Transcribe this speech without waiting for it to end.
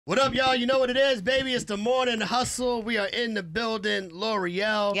What up, y'all? You know what it is, baby. It's the morning hustle. We are in the building.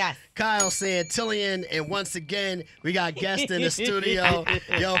 L'Oreal, yes. Kyle Santillion, and once again, we got guests in the studio.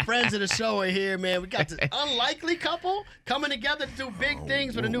 Yo, friends of the show are here, man. We got this unlikely couple coming together to do big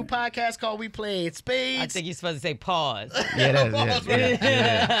things with a new podcast called We Playin Spades. I think you're supposed to say pause. Yeah, that's it.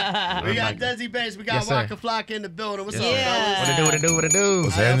 Yeah. We got Desi Bates. We got Waka Flocka in the building. What's up, Yeah. fellas? What it do?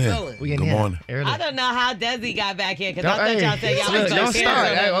 What's How y'all happening? feeling? We in Good here morning. early. I don't know how Desi got back here because I thought Hey, y'all said y'all look, was don't going to start.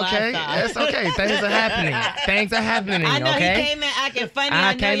 cancel Hey, him okay, last time. that's okay. Things are happening. Things are happening. I know okay? he came in acting funny.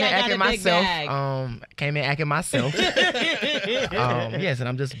 I know came in y'all got acting a big myself. bag. Came in acting myself. Yes, and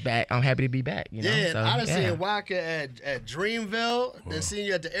I'm just back. I'm happy to be back. You know? Yeah, so, I done seen Waka at Dreamville, then seen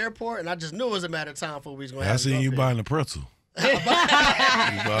you at the airport, and I just knew it was a matter of time before we was going to I have seen you up buying the pretzel. Ooh,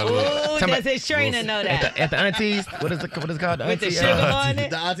 does his trainer know that? At the aunties, what is it called? The With the auntie, sugar on here. it?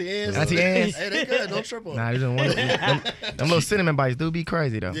 The Auntie Anne's. Auntie Anne's. Hey, they good. Don't trip on Nah, it. you don't want them little cinnamon bites do be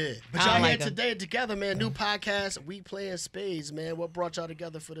crazy though. Yeah, but I y'all don't here like 'em. today together, man. New podcast, We Playin Spades, man. What brought y'all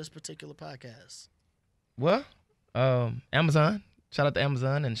together for this particular podcast? Well, Amazon. Shout out to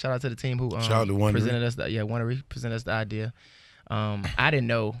Amazon and shout out to the team who Shout out to Wondery. presented us. Wondery presented us the idea. I didn't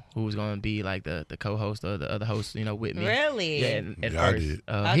know who was going to be like the co-host or the other host, with me. Really? Yeah, at Yeah, I first. did.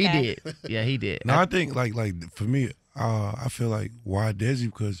 He Okay. did. Yeah, he did. No, I think like for me, I feel like why Desi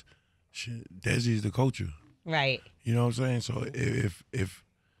because Desi is the culture. Right. You know what I'm saying? So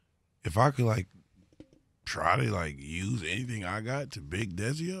if I could like try to like use anything I got to big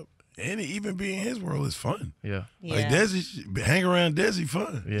Desi up, and even be in his world is fun. Yeah. Yeah. Like Desi, hang around Desi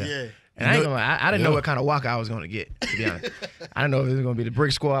fun. Yeah. And I ain't gonna lie, I didn't know what kind of walker I was gonna get, to be honest. I didn't know if it was gonna be the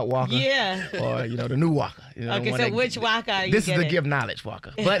brick squad walker Yeah. or, the new walker. The Okay, one so that- which Waka are you This getting? is the give knowledge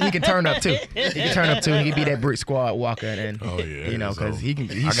walker. But he can turn up too. He can turn up too. He can be that brick squad walker and Oh, yeah, because so he I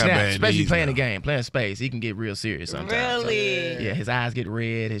got snaps, bad especially knees playing now. the game, playing spades. He can get real serious sometimes. So, Really? yeah, his eyes get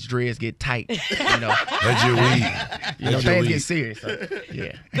red, his dreads get tight. That's your weed. That's your Things weed. get serious. So,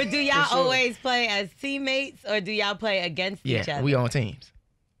 yeah. But do y'all sure. always play as teammates or do y'all play against each Yeah, other? we on teams.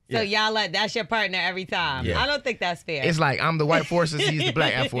 So y'all that's your partner every time. Yeah. I don't think that's fair. It's like I'm the white forces, he's the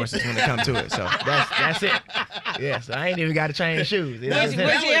black forces when it comes to it. So that's it. Yeah, so I ain't even got to change shoes. which It's- which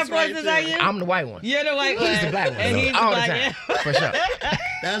Air right Forces there. are you? I'm the white one. You're the white one. He's the black one. And he's the all the black time, one. for sure.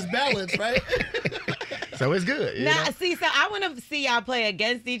 That's balance, right? So it's good. you Nah, know? see, so I want to see y'all play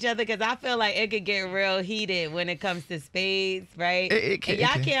against each other because I feel like it could get real heated when it comes to spades, right? It can- And y'all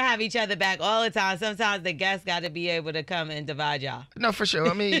it can. can't have each other back all the time. Sometimes the guests got to be able to come and divide y'all. No, for sure.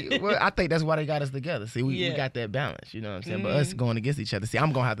 I mean, well, I think that's why they got us together. See, we Yeah. got that balance, you know what I'm saying? But us going against each other. See,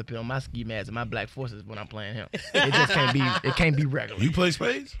 I'm gonna have to put on my ski mask and my black forces when I'm playing him. It just can't be regular. You play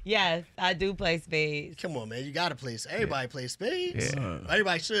spades? Yes, I do play spades. Come on, man. You got to play. Everybody plays spades. Yeah.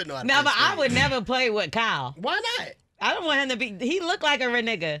 Everybody should know how to No, play but I spades. would never play with Kyle. Why not? I don't want him to be. He looked like a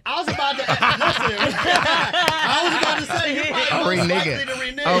renegade. I was about to listen. I was about to say you probably most likely to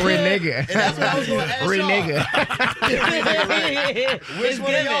renege. Oh, renegade. And that's what I was going to ask Renegade. Which It's one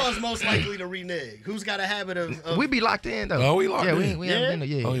of given. y'all is most likely to renege? Who's got a habit of We be locked in though. Oh, we locked yeah, in. We haven't been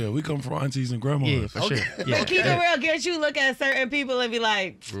there. Oh yeah, we come from aunties and grandmas. Yeah, for sure. Yeah. But keep it real. Get you look at certain people and be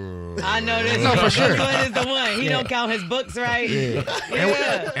like, I know this. No, for sure. This one is the one. He don't count his books right. Yeah.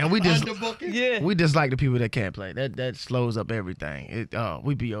 Yeah. And we just underbooking? Yeah. we just like the people that can't play. That slows up everything.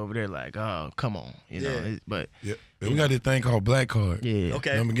 We be over there like, oh, come on, Yeah. But Yeah. We got this thing called black card. yeah.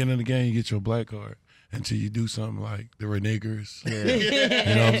 Okay. In the beginning of the game, you get your black card until you do something like the renegers. Yeah.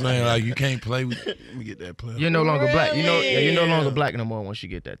 You know what I'm saying? Like you can't play with. Let me get that player. You're no longer black. Really? You're no longer black no more once you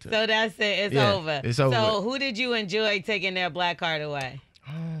get that too. So that's it. It's Yeah, over. it's over So with. who did you enjoy taking their black card away?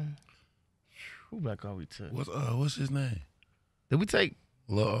 Who black card we took? What's his name? Did we take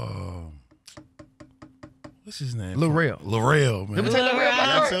What's his name? L'Oreal? L'Oreal, man. Did we take L'Oreal? L'Oreal black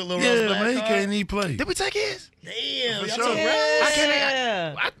Y'all card? took Lil Yeah, Rose black man, he card? can't even play. Did we take his? Damn. For y'all sure. took Yeah.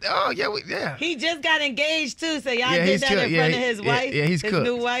 Rose? Yeah. He just got engaged too, so y'all Yeah, did he's that cooked. in Yeah, front of he- his yeah, wife. yeah, he's his cooked.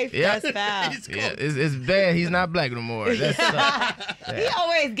 new wife. Yeah. That's foul. He's Yeah, cooked. it's bad. He's not black no more. That's He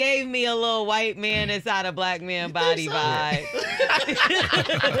always gave me a little white man inside a black man body so? vibe.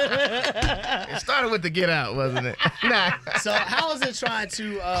 it started with the Get Out, wasn't it? Nah. So how is it trying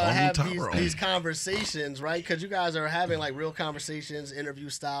to have Tyrone. these conversations, right? Because you guys are having like real conversations, interview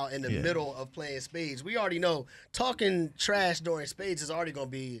style, in the middle of playing spades. We already know talking trash during spades is already going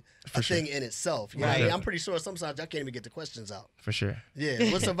to be a thing in itself. You know what I mean? Right. I'm pretty sure sometimes y'all can't even get the questions out. For sure.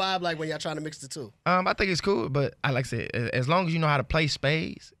 Yeah. What's the vibe like when y'all trying to mix the two? I think it's cool, but I like I said, as long as you know how to play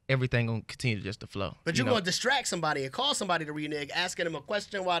spades, everything gonna continue just to flow. But you're going to distract somebody and call somebody to renege, asking them a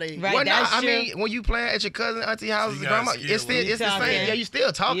question while they. Right. Well, that's I true. mean, when you playing at your cousin, auntie house, you grandma, gotta it's the talking. same. Yeah, you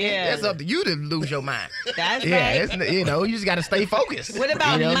still talking. Yeah. It's up to you to lose your mind. That's Yeah, right. it's, you know, you just got to stay focused. What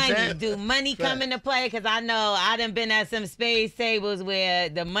about You know what I'm money? saying? Do money come into play? Because I know I done been at some spades tables where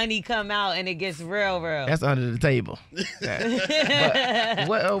the money come out and it gets real. That's under the table. But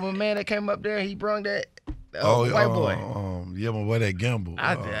what old man that came up there, he brung that white boy. Yeah, my boy that gamble.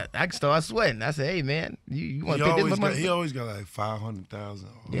 I started sweating. I said, "Hey man, you want he, to pick this always money?" got, he always got like 500,000.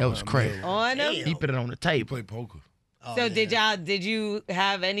 Yeah, it was crazy. On them? He put it on the He table. play poker. Oh, So man. did you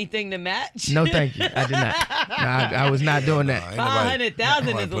have anything to match? No, thank you. I did not. No, I was not doing that. Ain't nobody- 500,000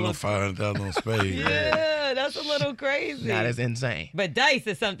 nobody is a put no little. 500,000 on spades. Yeah, that's a little crazy. Nah, that's insane. But dice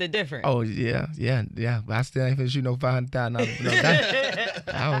is something different. Oh yeah. But I still ain't finna shoot no $500,000.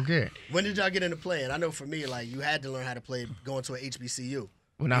 No, I don't care. When did y'all get into playing? I know for me, like you had to learn how to play going to an HBCU.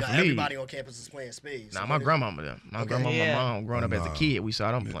 Well, not You know, for me. everybody on campus is playing spades. Nah, So my when did- grandmama them. My grandmama, Yeah. my mom, growing up as a Nah. kid, we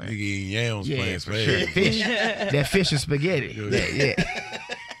saw them Nigga playing. eating yams Yeah, playing for sure. spades. Fish. That fish and spaghetti. Yeah.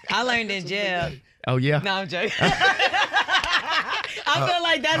 I learned in jail. Oh yeah. No, I'm joking. I feel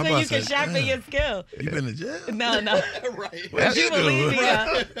like that's I'm when about you to can say, sharpen damn. your skill. You been to jail? No. right. Would you believe me?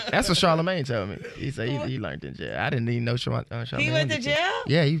 That's what Charlamagne told me. He said he learned in jail. I didn't even know Charlamagne. He went to jail?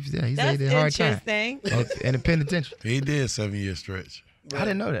 Yeah, he said he That's did a hard time. interesting. In the penitentiary. He did 7-year stretch. I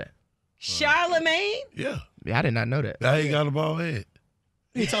didn't know that. Charlamagne? Yeah. Yeah, I did not know that. Now he got a bald head.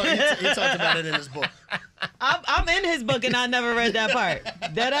 He talked about it in his book. I'm in his book and I never read that part.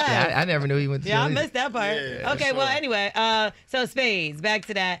 Dead ass. Yeah, I never knew he went to jail. Yeah, I either. missed that part. Yeah, okay, sure. well, anyway, so spades, back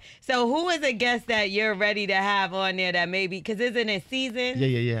to that. So who is a guest that you're ready to have on there that maybe, because isn't it season?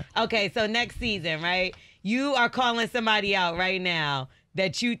 Yeah. Okay, so next season, right? You are calling somebody out right now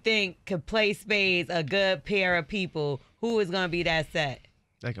that you think could play spades, a good pair of people. Who is going to be that set?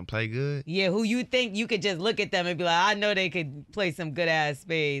 They can play good. Yeah, who you think you could just look at them and be like, I know they could play some good ass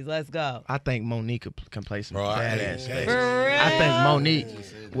spades. Let's go. I think Monique can play some Bro, I badass hate spades. For real? I think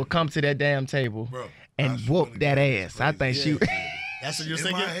Monique will come to that damn table Bro, and I swear whoop to that God, ass. I think she. That's what you're In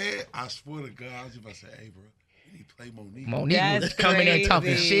thinking? my head, I swear to God, I was just about to say, hey, bro, you need to play Monique. Monique That's was coming in talking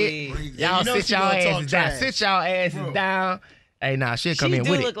crazy. shit. Yeah, Y'all you know sit she y'all gonna talk asses down. trash. Sit y'all asses Bro. down. Hey, nah, she'll come She in do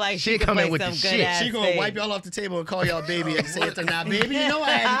with look it. like she she'll could come play in with the some good shit. ass She gonna spades. wipe y'all off the table and call y'all baby at the same time. Now, baby, you know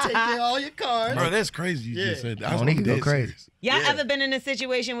I had to take care of all your cards. Bro, that's crazy you Yeah. just said that. Monique I'm go dead crazy. serious. Y'all Yeah. ever been in a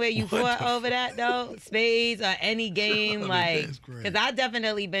situation where you What fought the over that though? Spades or any game? fuck? Like, That's crazy. because I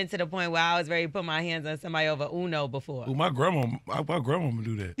definitely been to the point where I was ready to put my hands on somebody over Uno before. Ooh, my grandma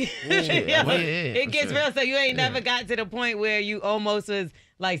do that. Yeah, well, yeah, it for gets sure. real. So you ain't never got to the point where you almost was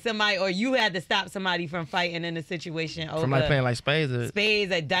like somebody, or you had to stop somebody from fighting in a situation over From like playing like spades.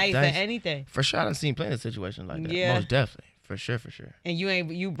 spades or dice or Dice. anything. For sure, I done seen plenty of situations like that. Yeah. Most definitely. For sure. And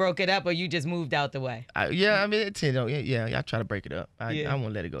you broke it up, or you just moved out the way. I mean, I try to break it up. I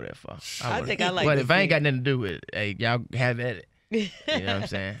won't let it go that far. I think I like But to if I ain't see. got nothing to do with it, hey, y'all have at it. You know what I'm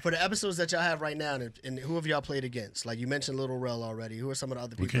saying? For the episodes that y'all have right now, and who have y'all played against? Like you mentioned Little Rel already. Who are some of the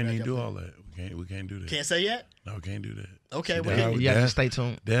other people? We can't that even y'all do played? all that. We can't do that. Can't say yet? No, we can't do that. Okay, See, well, that's how- You have to that's- stay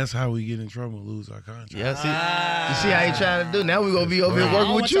tuned. That's how we get in trouble and lose our contract. Yeah, see, you see how he trying to do? Now we're going to be over I here don't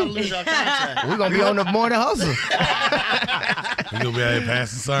working want with y'all to you. lose your contract. We're going to be on the morning hustle. We gonna be out here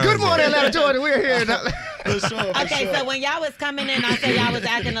passing signs. Good morning, Atlanta, Georgia. We're here. For sure, for Okay, sure. so when y'all was coming in, I said y'all was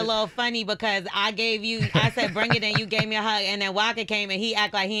acting a little funny because I said bring it in, you gave me a hug, and then Waka came and he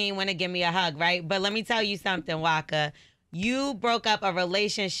act like he ain't want to give me a hug, right? But let me tell you something, Waka. You broke up a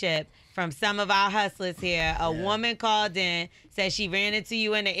relationship from some of our hustlers here. A woman called in, said she ran into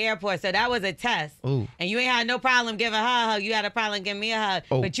you in the airport, so that was a test. Ooh. And you ain't had no problem giving her a hug. You had a problem giving me a hug.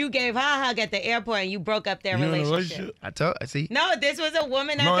 Oh. But you gave her a hug at the airport and you broke up their You in a relationship. relationship? I see. No, this was a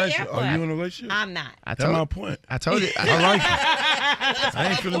woman at No, the actually, airport. are you in a relationship? I'm not. That's my point. I told you. I like it.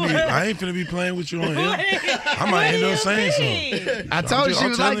 I ain't finna be playing with you on here. I might end up saying something. I told you she I'm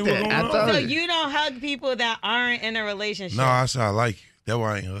was telling like you that. what's I going told on. So you. you don't hug people that aren't in a relationship. No, I said I like you. That's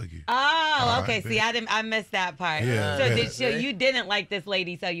why I ain't hug you. Oh, All okay. right, See, bet. I missed that part. Yeah, so yeah. you didn't like this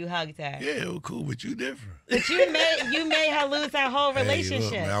lady, so you hugged her. Yeah, it was cool, but you different. But you made her lose her whole Hey,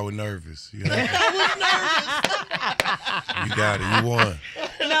 relationship. look, man, I was nervous. You know? You got it. You won.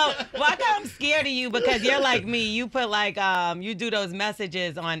 No, why I'm scared of you because you're like me. You put like you do those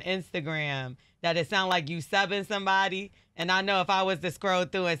messages on Instagram that it sound like you subbing somebody. And I know if I was to scroll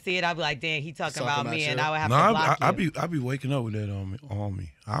through and see it, I'd be like, damn, he talking about me, and I would have No, to block you. I be waking up with that on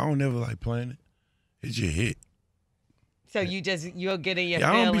me. I don't never like playing it. It just hit. So you'll get in your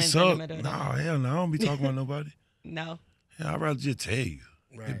Yeah, I don't be feelings in the sub. middle. No, hell no. I don't be talking about nobody. No. Yeah, I'd rather just tell you.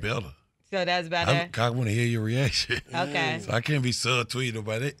 Right. It better. So that's better. I want to hear your reaction. Okay. So I can't be subtweeting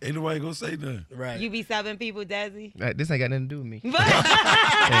nobody. Ain't nobody gonna say nothing. Right. You be subbing people, Desi? This ain't got nothing to do with me. Hey,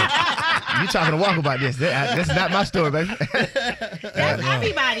 you talking to Walk about this. This is not my story, baby. That's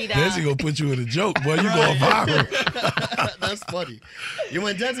everybody, though. Desi gonna put you in a joke, boy. You going viral. That's funny.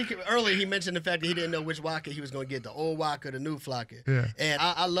 When Desi earlier, he mentioned the fact that he didn't know which Waka he was going to get, the old Waka, the new Flocka. Yeah. And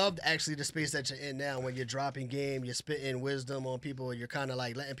I loved actually the space that you're in now when you're dropping game, you're spitting wisdom on people, you're kind of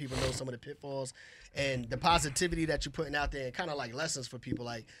like letting people know some of the pitfalls and the positivity that you're putting out there and kind of like lessons for people.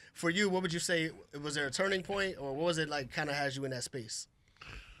 Like for you, what would you say, was there a turning point or what was it like kind of has you in that space?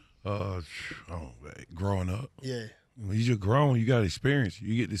 Growing up. Yeah. When you just grown, you got experience.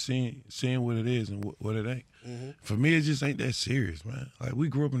 You get to seeing what it is and what it ain't. Mm-hmm. For me, it just ain't that serious, man. Like, we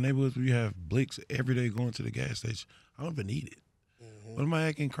grew up in neighborhoods where you have blicks every day going to the gas station. I don't even need it. Mm-hmm. What am I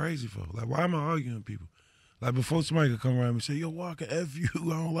acting crazy for? Like, why am I arguing with people? Like, before somebody could come around and say, yo, Walker, F you, I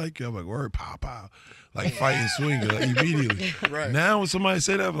don't like you. I'm like, word, pow, pow. Like, fighting swinging, like, immediately. Right. Now, when somebody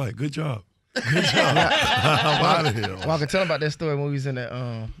say that, I'm like, good job. Good job. I'm out of here. Walker, tell him about that story when we was in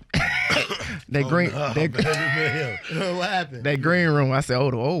the that green What happened? that green room. I said,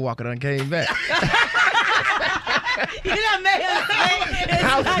 oh, the old Walker done came back. You done made him say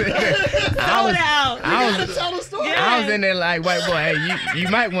I was in there like, white boy, hey, you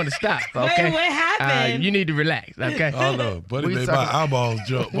might want to stop, okay? Wait, what happened? You need to relax, okay? Oh, no. Buddy made my eyeballs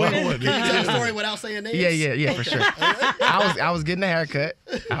jump. What? Can you tell the story without saying names? Yeah, for sure. I was getting a haircut.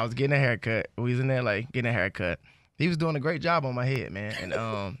 We was in there like getting a haircut. He was doing a great job on my head, man.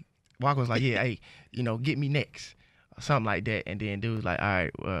 And Walker was like, yeah, hey, get me next. Or something like that. And then dude was like, all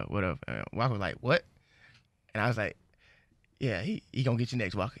right, what up? Walker was like, what? And I was like, yeah, he gonna get you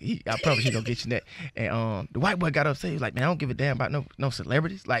next, Walker. I promise he gonna get you next. And the white boy got upset. He was like, man, I don't give a damn about no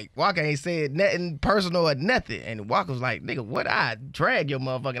celebrities. Like, Walker ain't said nothing personal or nothing. And Walker was like, nigga, what? I drag your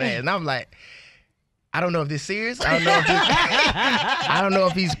motherfucking ass. And I'm like, I don't know if this serious. I don't know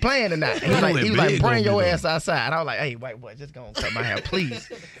if he's playing or not. And he was like, bring your ass outside. And I was like, hey, white boy, just gonna cut my hair,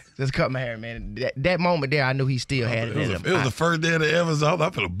 please. Just cut my hair, man. That moment there, I knew he still had it in him. It was the first day of the Amazon. I'm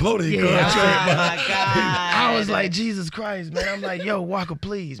finna blow the Oh my God. I was like, Jesus Christ, man. I'm like, yo, Walker,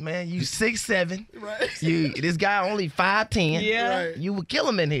 please, man. You 6'7". Right. This guy only 5'10". Yeah. Right. You would kill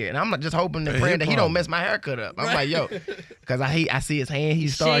him in here. And I'm just hoping and praying that he don't mess my haircut up. I'm like, yo, because I see his hand. He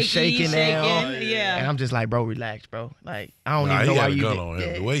starts shaking now. Yeah. And I'm just like, bro, relax, bro. Like, I don't Nah, even know why he you had a gun on him.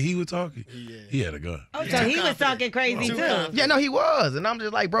 Yeah. The way he was talking, he had a gun. Oh, so he was talking crazy too. Yeah, no, he was. And I'm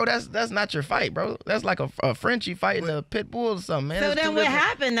just like, bro, that's not your fight, bro. That's like a Frenchie fighting a pit bull or something, man. So That's then too what different.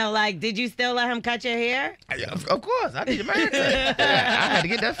 happened though? Like, did you still let him cut your hair? Of course, I needed my haircut. I had to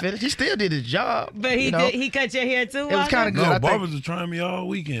get that finished. He still did his job. But he cut your hair too? It was kind of good. No, I think. barbers were trying me all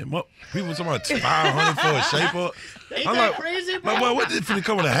weekend. People talking about 500 for a shape up. Ain't I'm that like, crazy, bro? boy, what this finna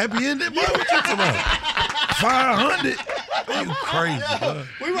come with a happy ending? Boy, what you talking about? 500? You crazy, bro.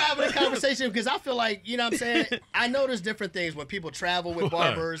 We were having a conversation because I feel like, you know what I'm saying? I notice different things when people travel with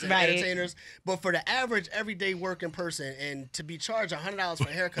barbers and entertainers, but for the average everyday working person and to be charged $100 for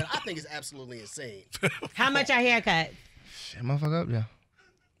a haircut, I think is absolutely insane. How much a haircut? Shit, motherfucker up, yeah.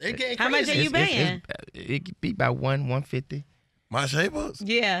 They getting How much are crazy. you paying? It could be about $150. My shape ups?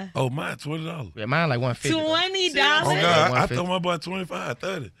 Yeah. Oh, mine $20. Yeah, mine like $150. $20? Oh, God. I 150. thought my boy 25,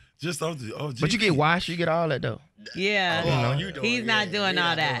 30. Just off the But you get washed, you get all that though. Yeah. You doing He's it. not Yeah, doing he all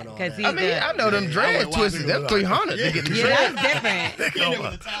not that doing all because that. he's I mean, I know them dread wouldn't twisters. watch Them 300 to get the yeah, dread. that's different. You know,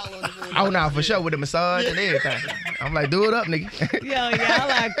 with the towel on the floor. Oh, no, for sure with the massage and everything. I'm like, do it up, nigga. Yo,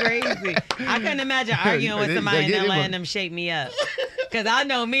 y'all are crazy. I couldn't imagine arguing with somebody and then letting them shape me up. Because I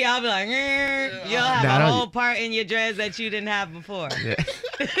know me, I'll be like, you'll have a whole part in your dreads that you didn't have before. Yeah.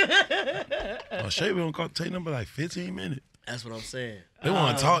 Shape don't take them but like 15 minutes. That's what I'm saying. They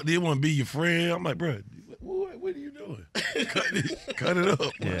want to talk. They want to be your friend. I'm like, bro, what are you doing? Cut it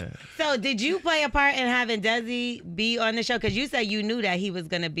up. Yeah. So did you play a part in having Desi be on the show? Because you said you knew that he was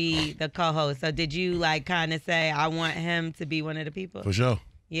going to be the co-host. So did you like kind of say, I want him to be one of the people? For sure.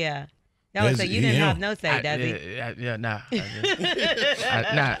 Yeah. No, so you didn't have no say, Desi. Nah.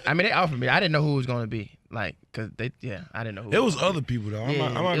 I mean, they offered me. I didn't know who it was going to be. Like, because I didn't know who It was other people, though. I'm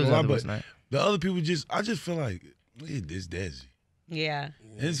not it going was to lie, other but ones, right? the other people I just feel like, it's Desi. Yeah.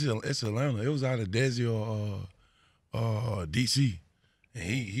 It's Atlanta. It was either Desi or DC. And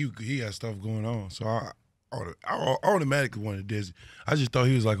he got stuff going on. So I automatically wanted Desi. I just thought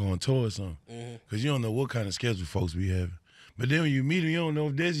he was like on tour or something. Because you don't know what kind of schedule folks be having. But then when you meet him, you don't know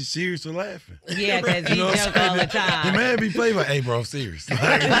if Desi's serious or laughing. Yeah, because he joke all the time. The man be playing like, hey, bro, I'm serious.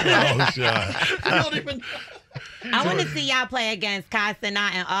 Like, oh, shit. You don't even. I want to see y'all play against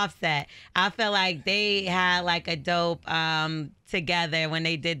Casanat and Offset. I feel like they had like a dope together when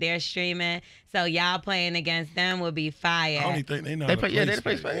they did their streaming. So y'all playing against them would be fire. I don't think they know. They how to play, yeah, they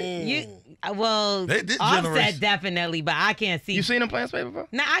play spades. spades. Offset generation- definitely, but I can't see. You seen him playing spades before?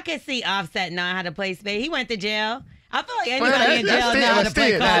 Now I can see Offset knowing how to play spades. He went to jail. I feel like Well, anybody in jail know how to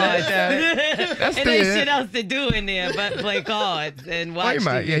play cards. That's And there's shit else to do in there but play cards and watch.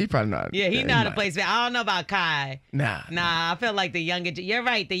 TV. Yeah, he probably not. Yeah, he know how to play spades. I don't know about Kai. Nah. Nah, I feel like you're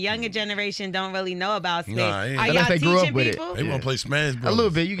right. The younger generation don't really know about spades. Nah, yeah. Are Unless y'all they grew up teaching with it. people? They want to play Smash Bros. A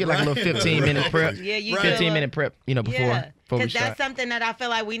little bit. You get like a little 15-minute prep. Yeah, you 15-minute prep, before we because that's start. something that I feel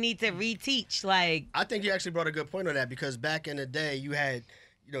like we need to reteach. Like, I think you actually brought a good point on that because back in the day, you had,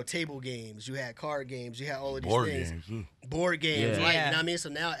 table games, you had card games, you had all of these board things. games. Too. Board games, Yeah. right? Yeah. You know what I mean? So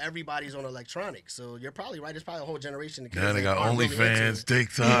now everybody's on electronics. So you're probably right. There's probably a whole generation of kids Now they that got aren't really OnlyFans, into it.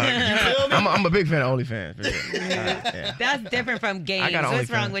 TikTok. You feel me? I'm a big fan of OnlyFans. For sure. Yeah. that's different from games. got What's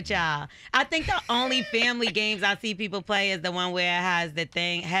OnlyFans. wrong with y'all? I think the only family games I see people play is the one where it has the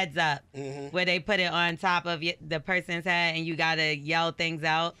thing heads up, where they put it on top of the person's head and you gotta yell things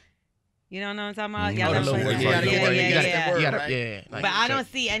out. You don't know what I'm talking about? Y'all Oh, don't the play little that? word. Yeah, Yeah, the word. yeah, You got yeah. the word. You gotta, right? yeah. Like, But I don't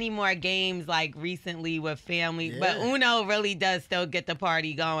see any more games like recently with family. But Yeah. Uno really does still get the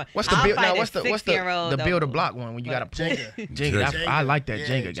party going. What's the I'll build? fight Now, a what's the 6-year-old build a though. block one when you got to pull? Jenga. Jenga. I like that Yeah,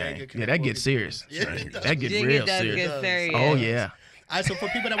 Jenga Jenga game. can Yeah, that afford gets it. serious. Yeah, it does. That gets Jenga real does serious. get Does. serious. Oh yeah. All right, so for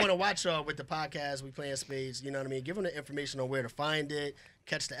people that want to watch with the podcast, we playing spades, you know what I mean? Give them the information on where to find it,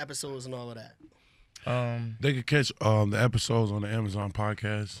 catch the episodes and all of that. They could catch the episodes on the Amazon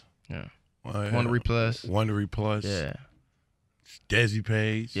podcast. Yeah. Wondery Plus. Wondery Plus. Yeah. Desi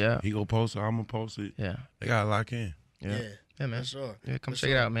page. Yeah. He gonna post it. I'm gonna post it. Yeah. They gotta lock in. Yeah. Yeah, man. For sure. Yeah, come For check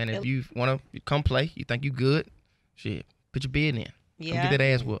it sure. out, man. If you want to come play, you think you good, shit, put your bid in. Come Yeah. get that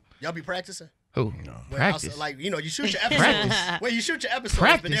ass whooped. Y'all be practicing? Who? When Practice. outside- like, you shoot your episodes. Well, you shoot your episodes,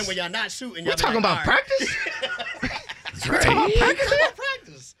 but then Practice. when y'all not shooting, We're y'all be talking like, about all right. practice? We're talking about Talking about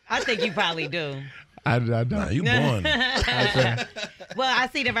practice. I think you probably do. I don't. Nah, you born. Well, I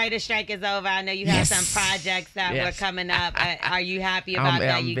see the writer's strike is over. I know you have some projects that Yes. were coming up. Are you happy about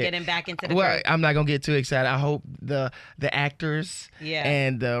that? I'm You very- getting back into the Well, work? I'm not gonna get too excited. I hope the actors Yeah.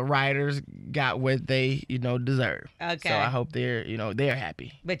 and the writers got what they deserve. Okay. So I hope they're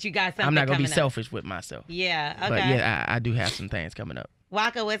happy. But you got something I'm not gonna be coming up. selfish with myself. Yeah, okay. But yeah, I do have some things coming up.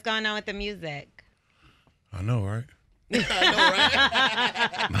 Waka, what's going on with the music? I know, right? I know,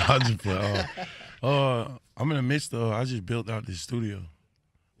 right? No, I just play. I'm in the midst of. I just built out this studio.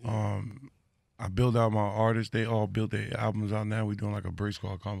 I built out my artists. They all built their albums out now. We're doing like a Break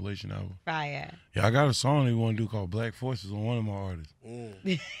Squad compilation album. Fire. Yeah, I got a song they want to do called Black Forces on one of my artists.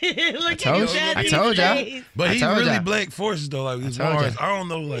 Look told at you. you. I told y'all. But I he told really y'all. Black Forces though. Like his told bars, y'all. I don't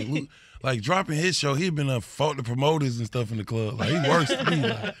know. Like like dropping his show, he been fought the promoters and stuff in the club. Like he works to me.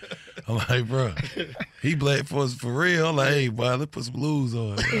 Like, I'm like, bro, he Black Forces for real. I'm like, hey, boy, let's put some blues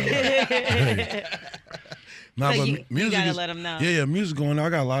on. Nah, So but you music gotta is, let 'em know. Yeah, music going on. I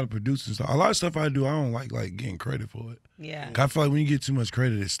got a lot of producers and stuff. A lot of stuff I do, I don't like getting credit for it. Yeah. 'Cause I feel like when you get too much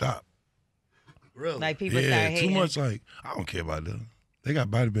credit, it stop. Really? Like people start Yeah, hating. too much. Like I don't care about them. They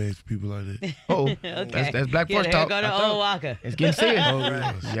got body bags for people like that. Oh, Okay. that's Black Yeah, Force there talk. go I to told old you. Waka. It's getting serious. Oh,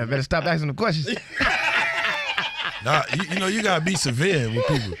 yeah. Y'all better stop asking them questions. Nah, you gotta be severe with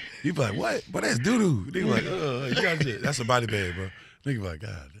people. You be like, what? But that's doo doo. They be like, you gotta that's a body bag, bro. Nigga be like,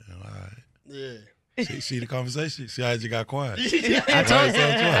 God damn, all right. Yeah. See the conversation? See how you got quiet? I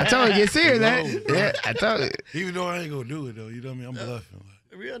told you, get serious, man. Yeah, I told you. Even though I ain't gonna do it though, you know what I mean? I'm bluffing.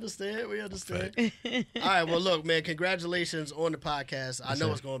 Like, We understand. We understand. All right. Well, look, man. Congratulations on the podcast. I know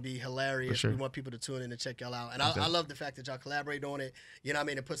it's going to be hilarious. sure. We want people to tune in and check y'all out. And I love the fact that y'all collaborate on it. You know what I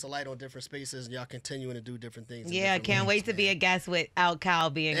mean? It puts a light on different spaces, and y'all continuing to do different things. in Yeah, different can't ways, wait to man. be a guest without Cal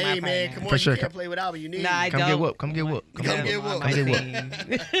being my Hey, partner. man. Come on. For sure. You can't play without me. You need Nah, I me. Come don't. get whooped. Come get whooped. Come get whooped. Come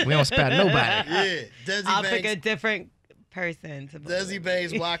get whooped. We don't spat nobody. Yeah. Desi I'll pick a Banks. different person to Desi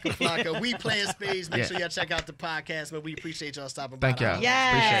Banks, Waka Flocka. We playing spades. Make Yeah. sure y'all check out the podcast, man. We appreciate y'all stopping by. Thank y'all.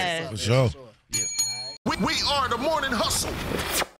 Yes. Appreciate it. For sure. Yeah. We are the morning hustle.